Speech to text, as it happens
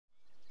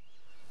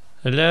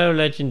Hello,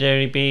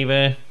 legendary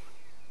beaver.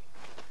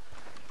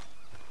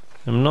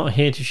 I'm not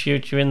here to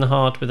shoot you in the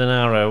heart with an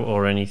arrow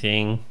or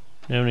anything.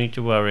 No need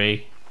to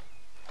worry.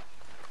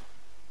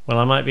 Well,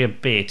 I might be a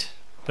bit,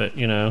 but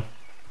you know.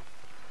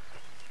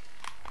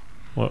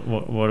 What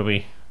are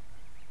we?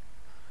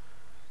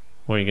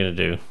 What are you gonna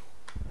do?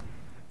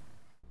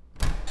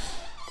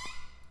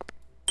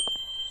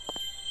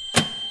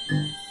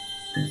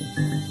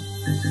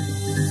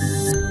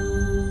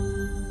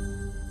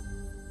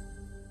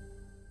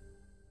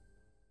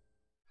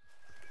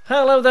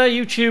 Hello there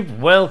YouTube,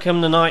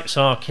 welcome to Night's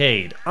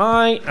Arcade.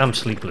 I am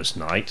Sleepless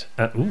Night.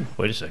 Ooh,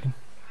 wait a second.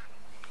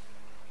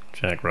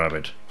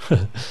 Jackrabbit.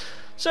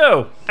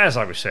 So, as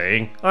I was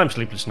saying, I'm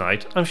Sleepless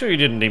Night. I'm sure you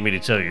didn't need me to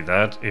tell you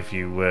that if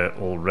you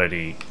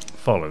already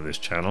follow this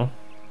channel.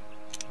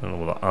 I don't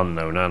know what the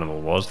unknown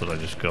animal was that I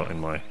just got in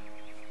my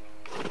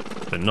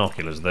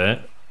binoculars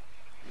there.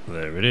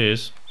 There it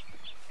is.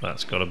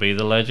 That's got to be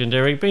the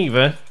legendary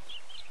beaver.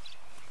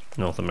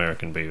 North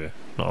American beaver.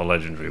 Not a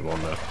legendary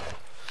one though.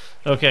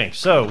 Okay,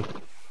 so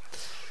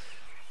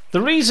the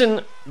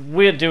reason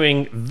we're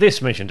doing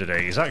this mission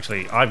today is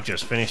actually I've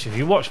just finished. If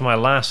you watched my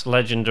last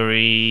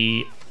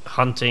legendary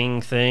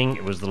hunting thing,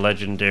 it was the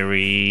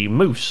legendary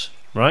moose,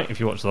 right? If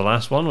you watched the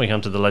last one, we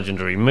hunted the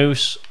legendary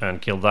moose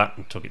and killed that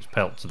and took its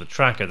pelt to the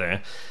tracker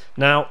there.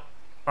 Now,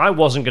 I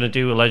wasn't going to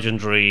do a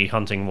legendary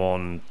hunting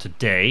one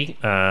today,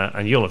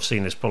 and you'll have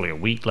seen this probably a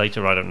week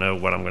later. I don't know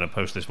when I'm going to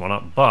post this one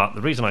up, but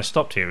the reason I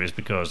stopped here is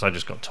because I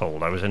just got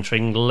told I was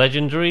entering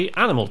legendary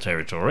animal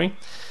territory,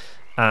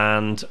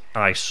 and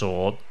I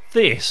saw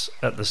this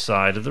at the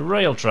side of the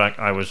rail track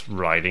I was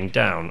riding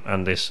down,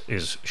 and this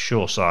is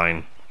sure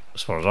sign,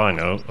 as far as I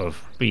know,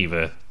 of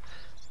beaver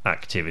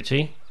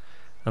activity.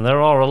 And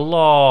there are a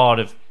lot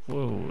of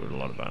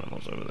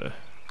animals over there.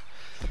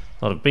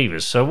 A lot of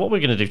beavers. So what we're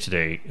going to do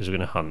today is we're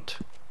going to hunt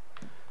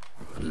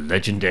a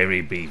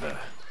legendary beaver.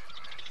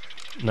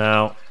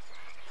 Now,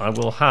 I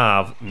will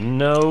have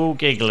no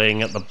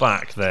giggling at the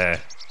back there.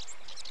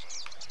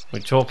 We're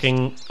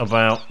talking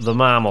about the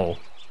mammal,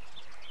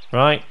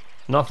 right?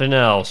 Nothing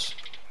else.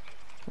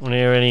 I don't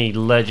hear any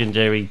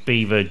legendary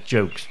beaver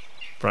jokes,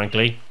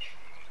 frankly.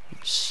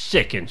 It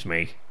sickens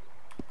me.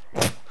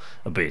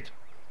 A bit,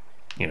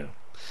 you know.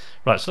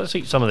 Right, so let's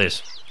eat some of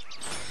this.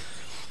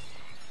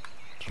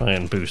 Try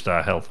and boost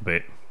our health a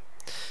bit.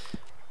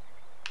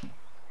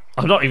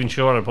 I'm not even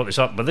sure how to put this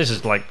up, but this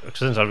is like,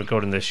 since I'm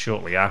recording this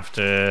shortly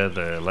after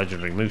the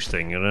legendary moose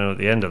thing, you know, at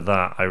the end of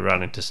that I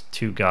ran into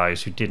two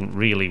guys who didn't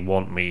really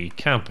want me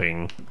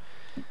camping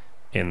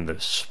in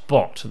the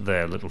spot,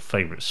 their little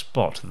favourite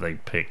spot that they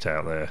picked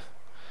out there.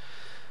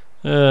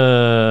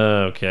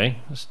 Okay,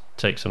 let's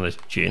take some of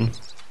this gin.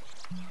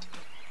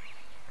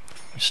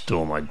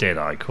 Restore my dead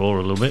eye core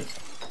a little bit.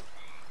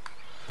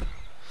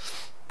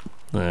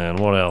 And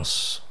what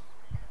else?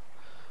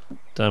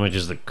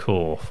 Damages the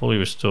core. Fully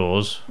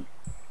restores.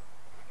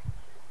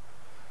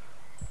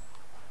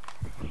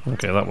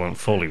 Okay, that won't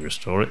fully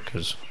restore it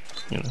because,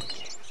 you know.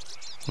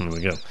 There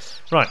we go.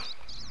 Right.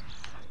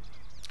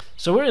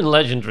 So we're in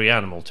legendary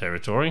animal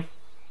territory.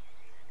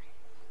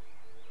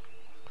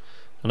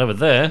 And over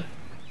there,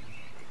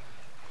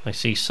 I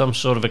see some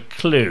sort of a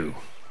clue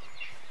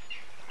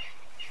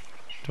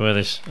to where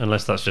this,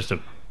 unless that's just a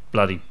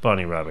bloody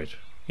bunny rabbit.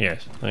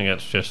 Yes, I think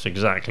that's just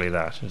exactly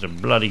that. It's a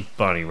bloody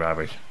bunny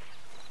rabbit.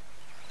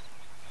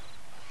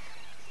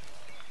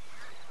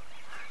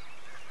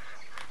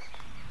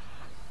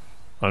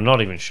 I'm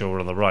not even sure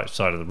we're on the right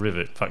side of the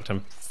river. In fact,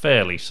 I'm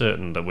fairly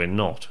certain that we're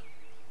not.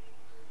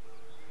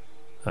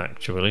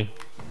 Actually.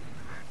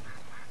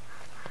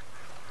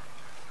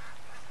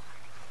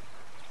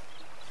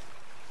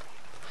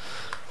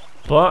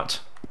 But,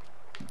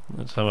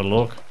 let's have a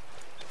look.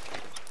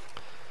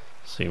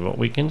 See what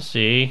we can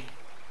see.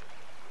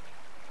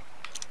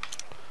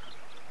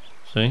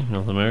 See,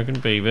 North American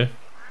beaver.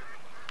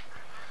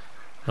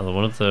 Another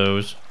one of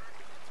those.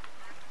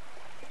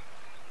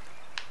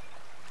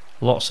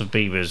 Lots of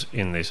beavers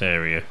in this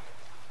area.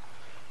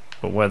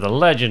 But where the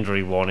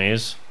legendary one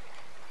is,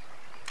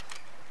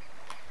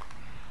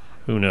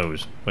 who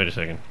knows? Wait a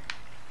second.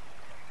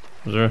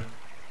 Was there?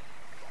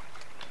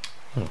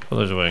 Oh, put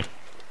those away. So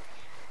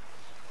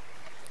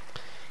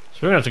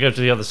we're going to have to go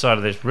to the other side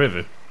of this river.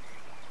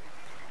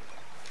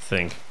 I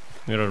think.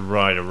 We're going to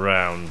ride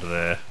around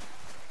there.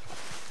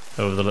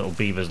 Over the little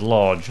beaver's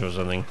lodge or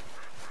something.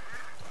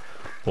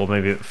 Or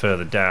maybe a bit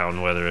further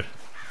down where they're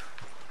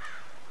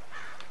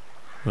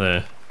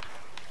there.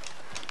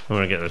 I'm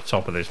going to get to the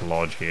top of this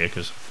lodge here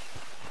because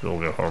it'll all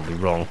go horribly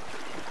wrong.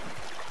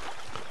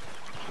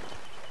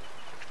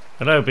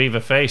 Hello, beaver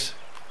face.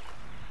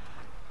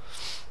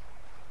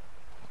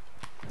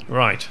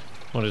 Right,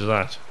 what is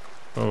that?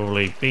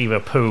 Probably beaver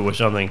poo or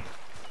something.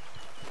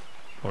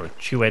 Or a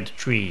chewed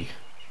tree.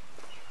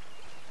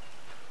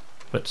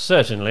 But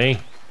certainly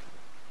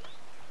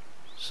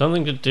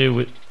something to do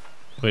with...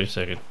 Wait a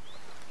second.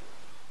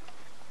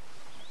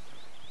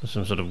 There's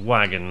some sort of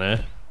wagon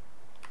there.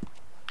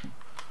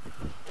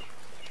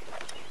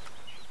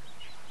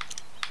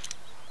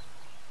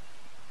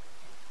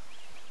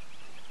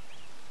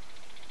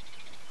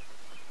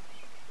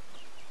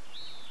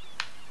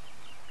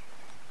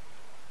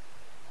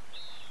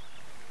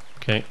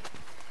 Okay.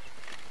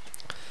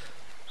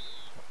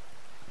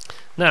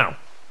 Now,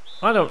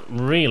 I don't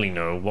really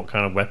know what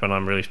kind of weapon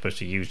I'm really supposed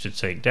to use to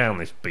take down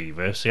this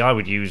beaver. See, I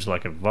would use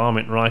like a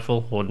varmint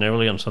rifle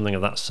ordinarily on something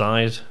of that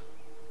size.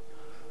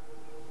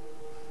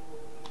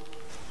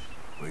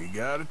 We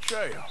got a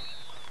trail.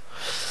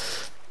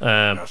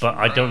 But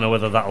I don't know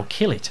whether that'll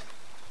kill it,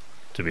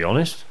 to be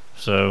honest.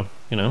 So,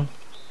 you know.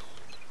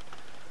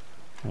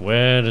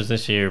 Where does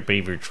this here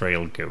beaver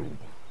trail go?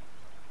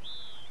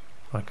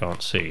 I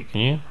can't see.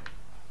 Can you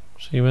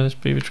see where this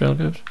beaver trail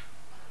goes?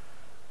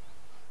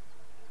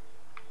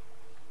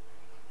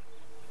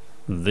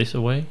 This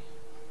away?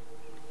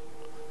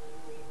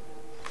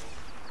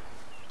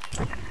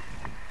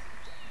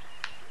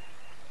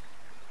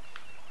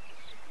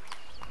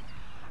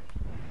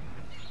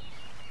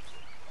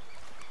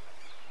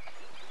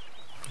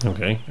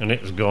 Okay, and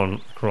it's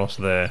gone across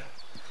there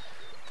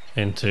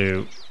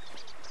into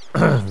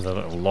the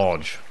little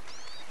lodge.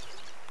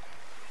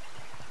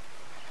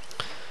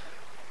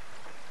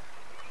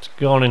 It's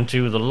gone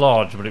into the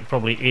lodge, but it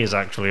probably is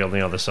actually on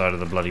the other side of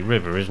the bloody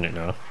river, isn't it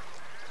now?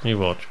 You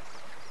watch.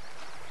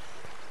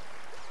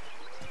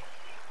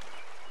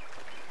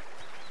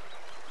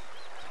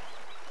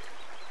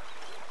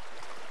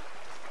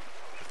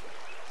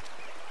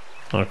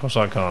 And of course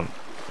I can't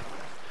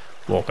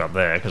walk up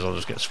there because I'll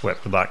just get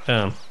swept back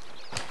down.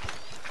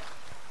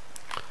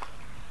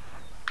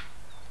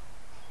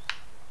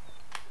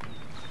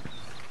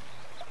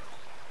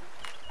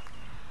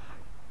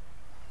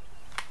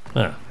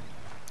 Ah,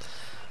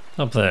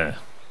 up there.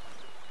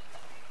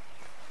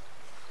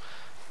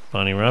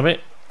 Bunny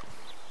rabbit.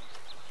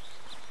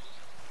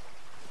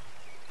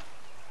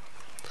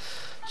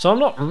 So I'm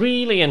not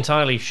really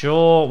entirely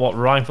sure what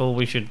rifle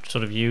we should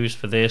sort of use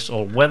for this,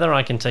 or whether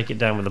I can take it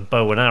down with a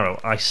bow and arrow.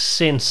 I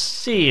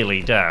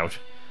sincerely doubt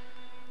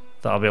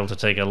that I'll be able to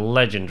take a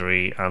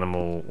legendary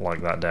animal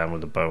like that down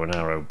with a bow and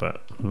arrow,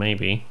 but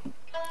maybe.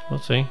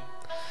 We'll see.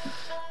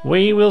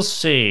 We will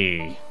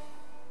see.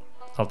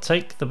 I'll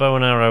take the bow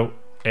and arrow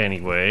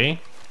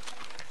anyway.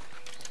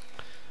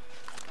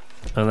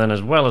 And then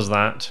as well as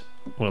that,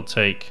 we'll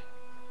take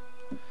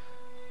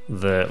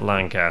the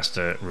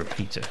Lancaster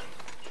repeater.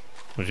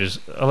 Which is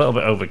a little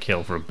bit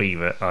overkill for a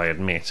beaver, I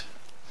admit.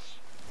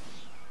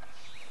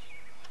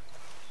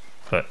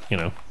 But, you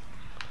know,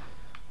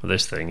 with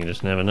this thing you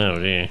just never know,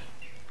 do you?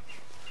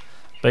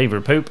 Beaver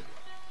poop.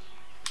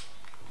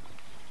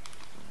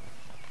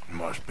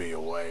 Must be a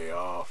way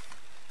off.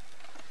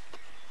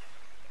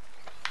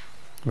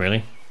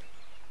 Really?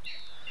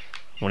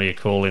 What are you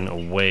calling a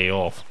way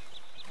off?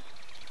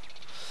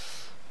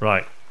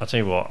 Right, I'll tell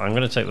you what, I'm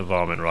going to take the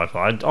varmint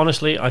rifle.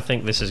 Honestly, I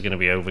think this is going to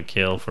be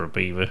overkill for a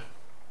beaver.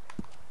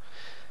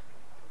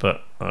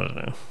 But, I don't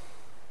know.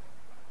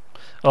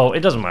 Oh,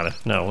 it doesn't matter.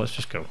 No, let's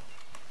just go.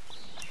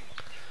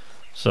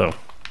 So.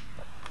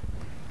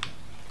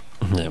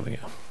 There we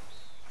go.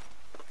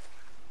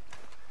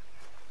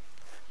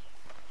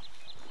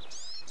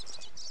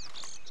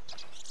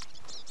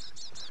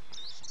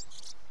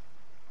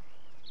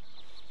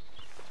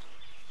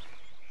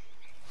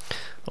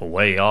 A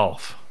way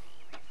off.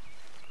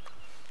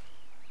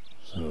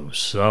 So,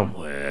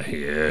 somewhere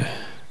here.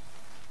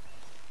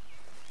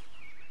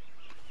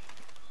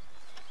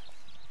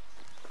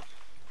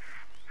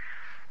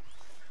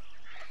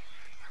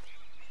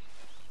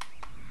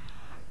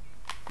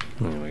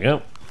 There we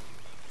go.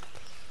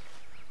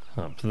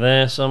 Up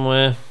there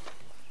somewhere.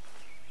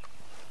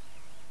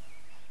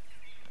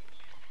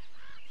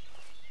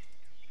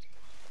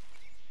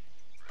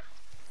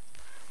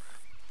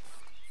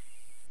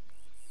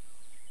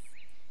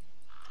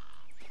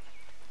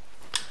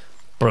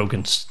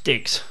 Broken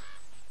sticks.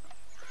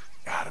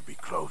 Gotta be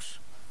close.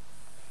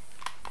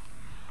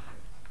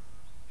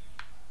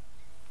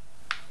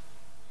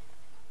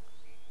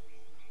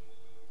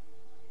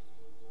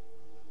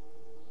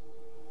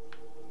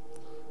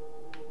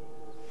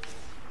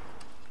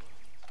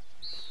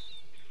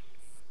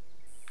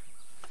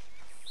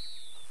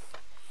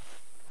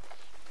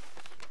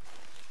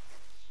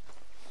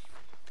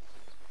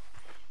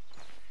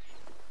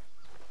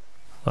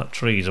 That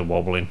trees are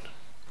wobbling.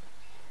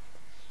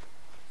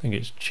 I think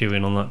it's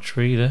chewing on that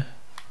tree there.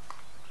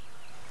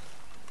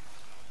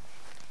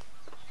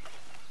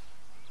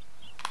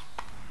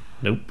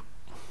 Nope.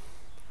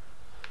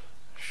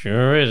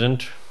 Sure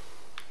isn't.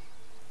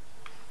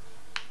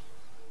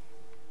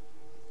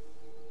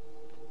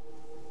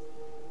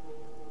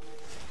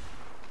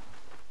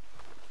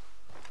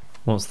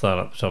 What's that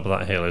up the top of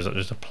that hill? Is that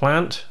just a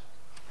plant?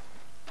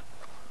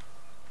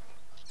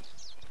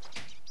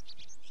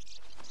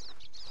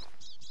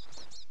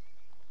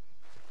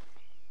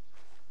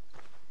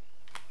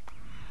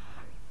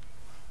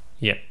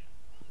 Yep,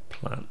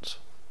 plants.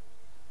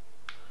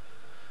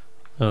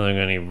 Not of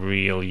any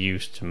real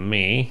use to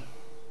me.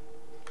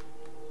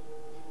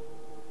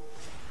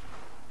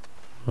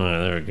 Oh,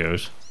 there it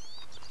goes.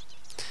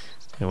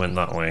 It went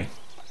that way.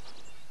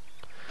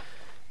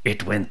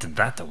 It went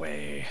that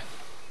way.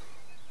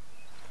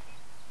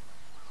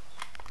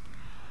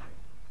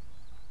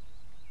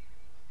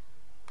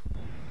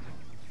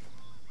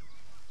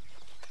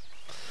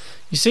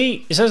 You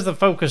see, it says the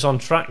focus on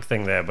track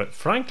thing there, but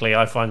frankly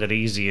I find it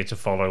easier to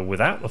follow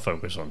without the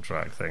focus on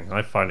track thing.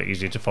 I find it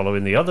easier to follow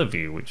in the other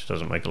view, which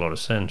doesn't make a lot of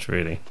sense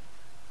really.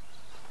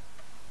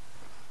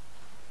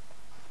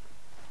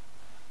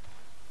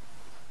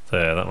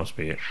 There, that must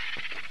be it.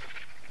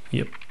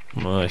 Yep,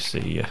 I see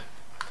ya.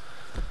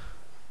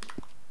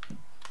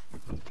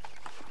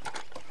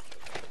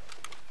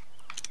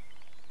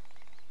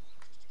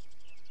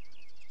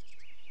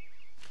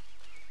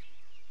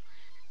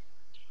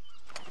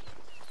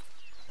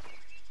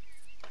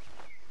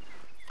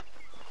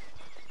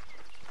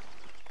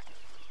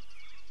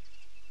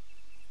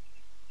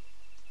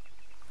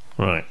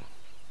 Right.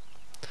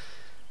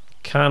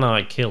 Can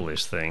I kill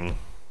this thing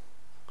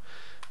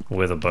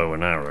with a bow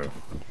and arrow?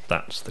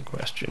 That's the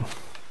question.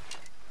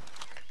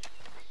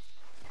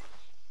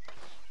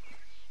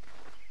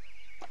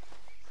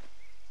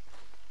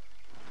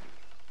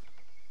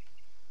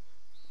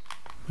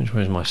 Which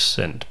way is my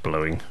scent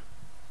blowing?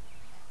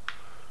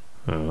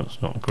 Oh,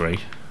 that's not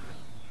great.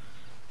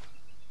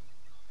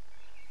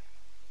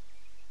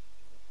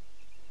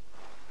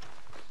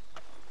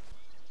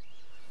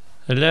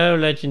 Hello,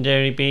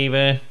 legendary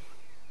beaver.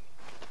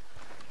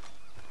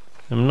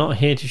 I'm not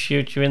here to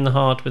shoot you in the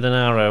heart with an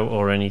arrow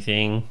or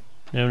anything.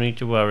 No need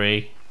to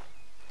worry.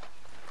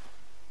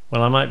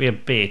 Well, I might be a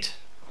bit,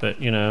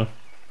 but you know.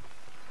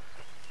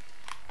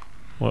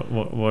 What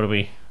are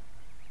we?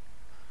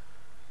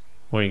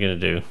 What are you gonna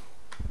do?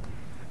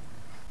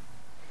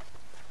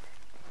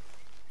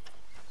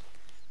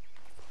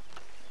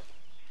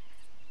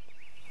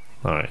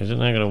 Alright, is it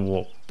now gonna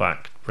walk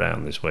back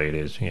round this way? It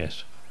is,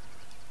 yes.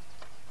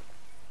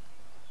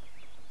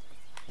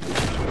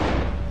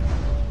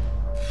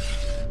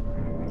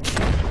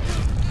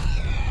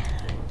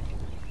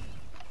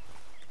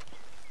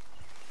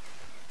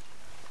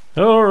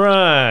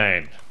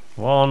 Alright,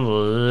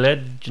 one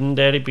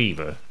legendary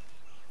beaver.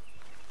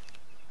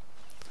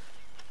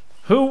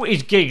 Who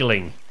is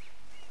giggling?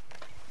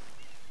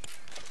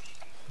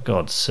 For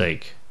God's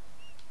sake.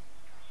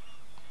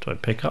 Do I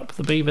pick up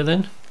the beaver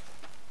then?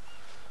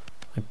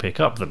 I pick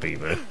up the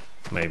beaver,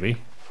 maybe.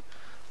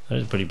 That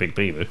is a pretty big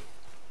beaver.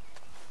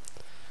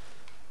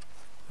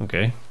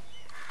 Okay.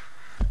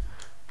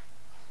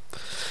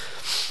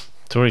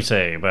 So what do you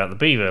say about the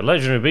beaver?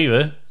 Legendary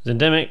beaver is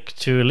endemic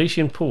to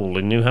Elysian Pool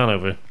in New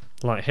Hanover.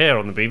 Light hair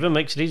on the beaver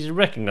makes it easy to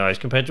recognise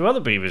compared to other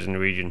beavers in the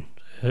region.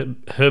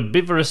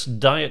 Herbivorous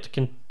diet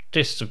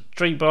consists of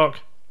tree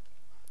bark,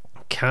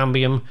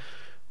 cambium,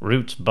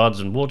 roots, buds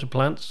and water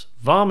plants.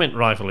 Varmint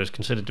rifle is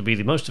considered to be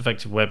the most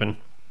effective weapon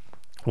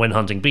when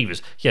hunting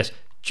beavers. Yes,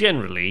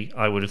 generally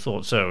I would have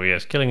thought so,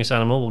 yes. Killing this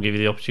animal will give you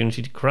the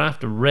opportunity to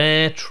craft a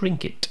rare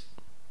trinket.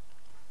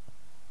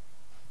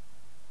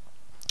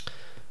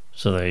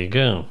 So there you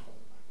go.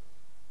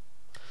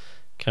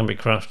 Can be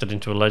crafted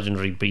into a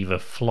legendary beaver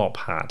flop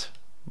hat.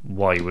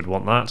 Why you would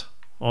want that,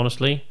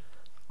 honestly,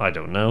 I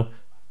don't know,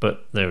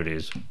 but there it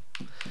is.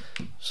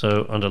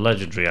 So under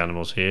legendary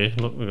animals here,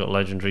 look, we've got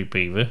legendary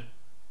beaver.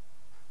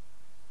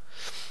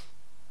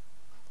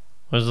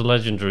 Where's the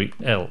legendary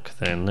elk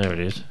then? There it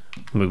is.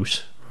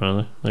 Moose,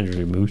 rather.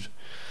 Legendary moose.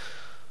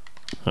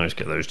 I always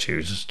get those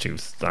two, just two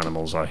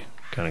animals I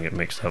kind of get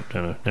mixed up,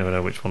 don't I? Never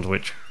know which one's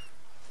which.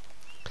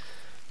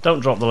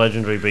 Don't drop the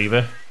legendary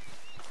beaver,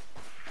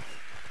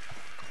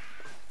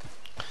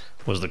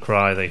 was the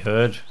cry they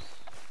heard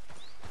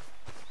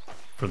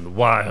from the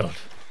wild.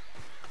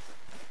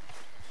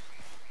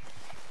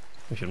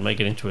 We should make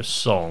it into a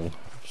song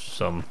of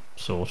some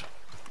sort.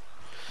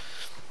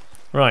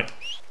 Right,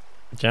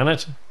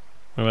 Janet,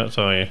 whereabouts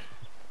are you?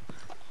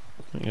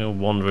 You're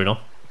wandering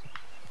off.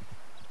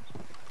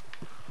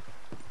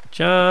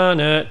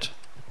 Janet!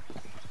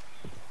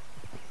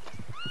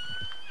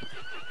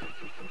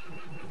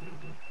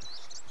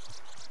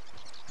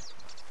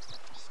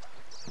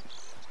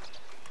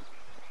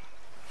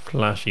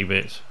 Flashy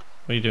bits.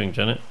 What are you doing,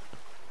 Janet?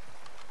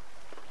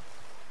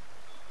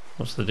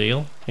 What's the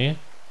deal here?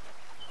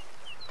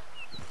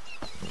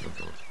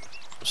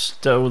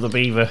 Stow the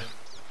beaver.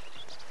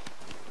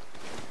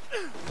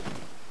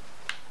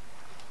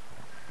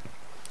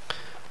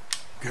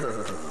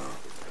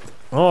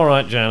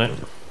 Alright, Janet.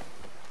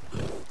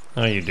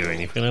 How are you doing?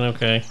 You feeling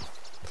okay?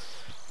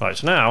 Right,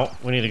 so now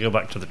we need to go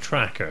back to the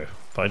tracker.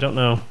 But I don't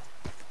know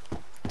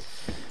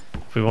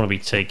if we want to be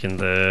taking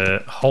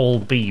the whole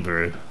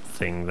beaver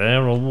thing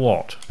there or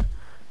what.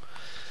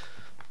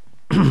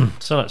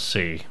 So let's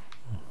see.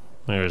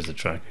 Where is the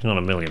track? He's not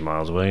a million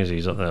miles away, is he?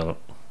 He's up there, look.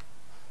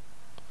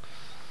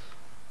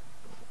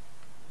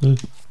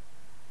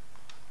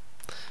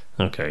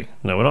 Okay,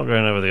 no, we're not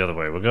going over the other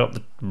way. We'll go up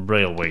the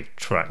railway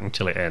track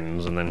until it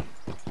ends and then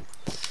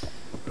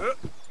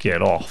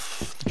get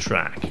off the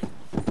track.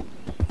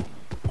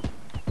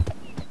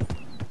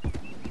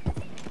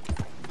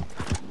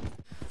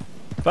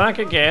 Back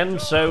again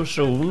so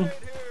soon.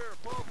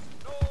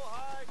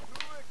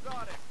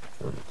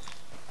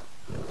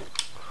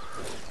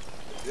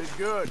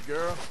 Good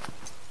girl.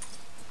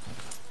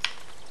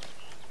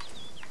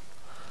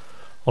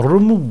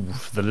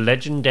 Remove the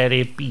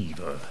legendary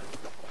beaver.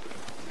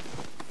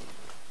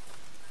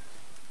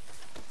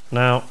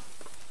 Now,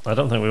 I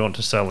don't think we want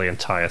to sell the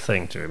entire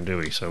thing to him, do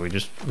we? So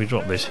we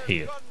drop this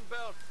here.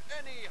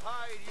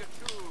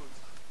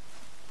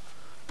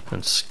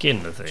 And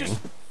skin the thing. Just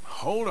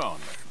hold on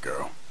there,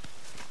 girl.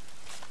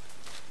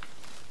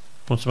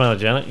 What's the matter,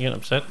 Janet? You getting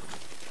upset?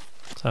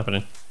 What's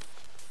happening?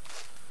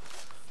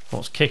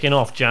 What's kicking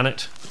off,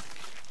 Janet?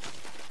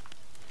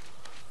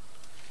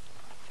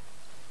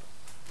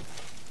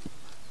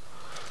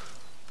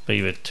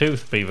 Beaver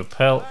tooth, beaver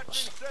pelt,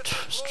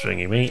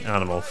 stringy meat,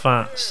 animal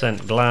fat,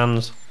 scent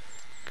glands.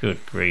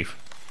 Good grief.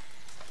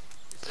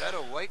 Is that a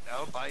white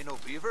albino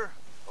beaver?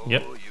 Oh,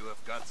 yep. You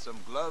have got some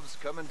gloves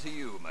coming to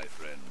you, my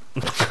friend.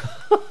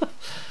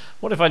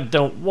 What if I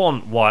don't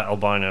want white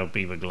albino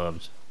beaver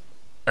gloves?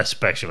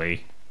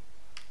 Especially.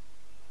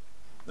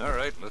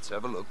 Alright, let's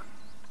have a look.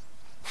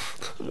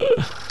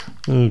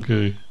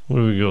 Okay, what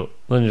do we got?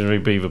 Legendary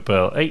beaver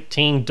pelt,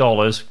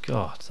 $18.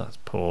 God, that's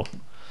poor.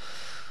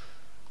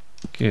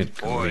 Good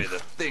Boy, grief. the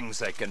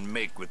things I can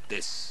make with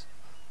this.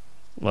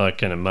 I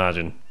can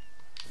imagine.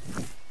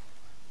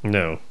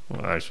 No,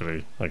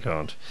 actually, I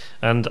can't.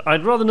 And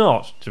I'd rather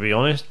not, to be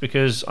honest,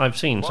 because I've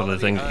seen some of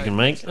the things that you can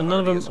make, and none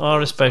of them are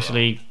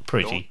especially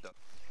pretty.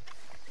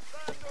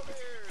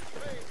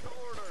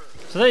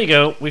 So there you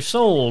go, we've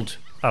sold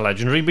a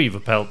legendary beaver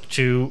pelt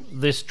to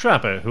this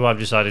trapper, who I've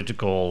decided to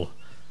call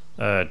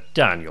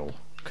Daniel.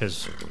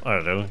 Because, I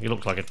don't know, he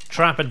looks like a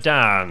Trapper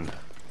Dan.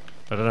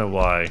 I don't know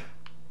why.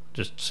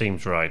 Just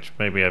seems right.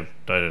 Maybe I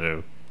don't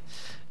know.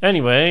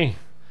 Anyway,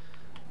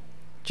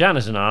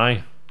 Janice and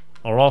I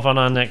are off on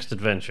our next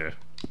adventure.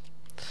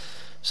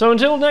 So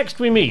until next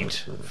we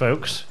meet,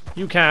 folks,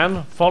 you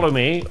can follow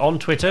me on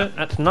Twitter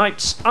at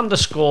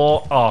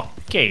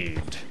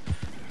knights_arcade.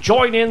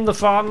 Join in the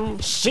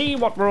fun, see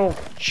what we're all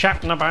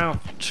chatting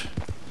about.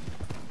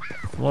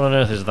 What on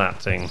earth is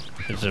that thing?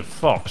 It's a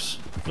fox.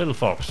 Little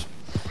fox.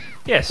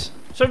 Yes.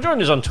 So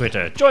join us on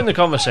Twitter, join the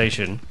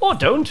conversation, or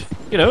don't,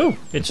 you know,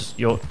 it's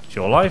your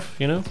life,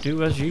 you know,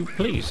 do as you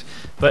please.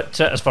 But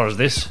as far as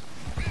this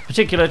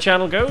particular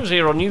channel goes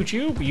here on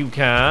YouTube, you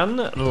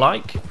can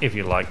like, if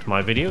you liked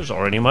my videos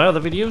or any of my other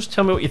videos,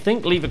 tell me what you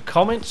think, leave a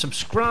comment,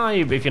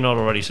 subscribe if you're not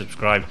already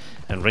subscribed,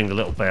 and ring the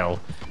little bell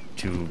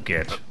to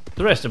get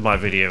the rest of my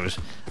videos.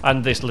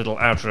 And this little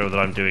outro that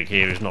I'm doing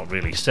here is not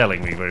really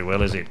selling me very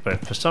well, is it?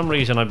 But for some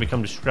reason I've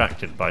become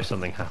distracted by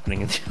something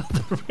happening in the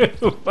other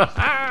room.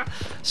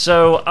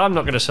 So I'm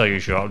not going to sell you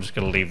short, I'm just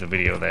going to leave the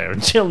video there.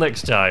 Until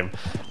next time,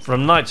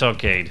 from Knights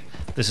Arcade,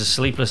 this is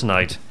Sleepless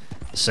Night,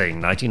 saying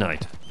nighty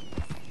night.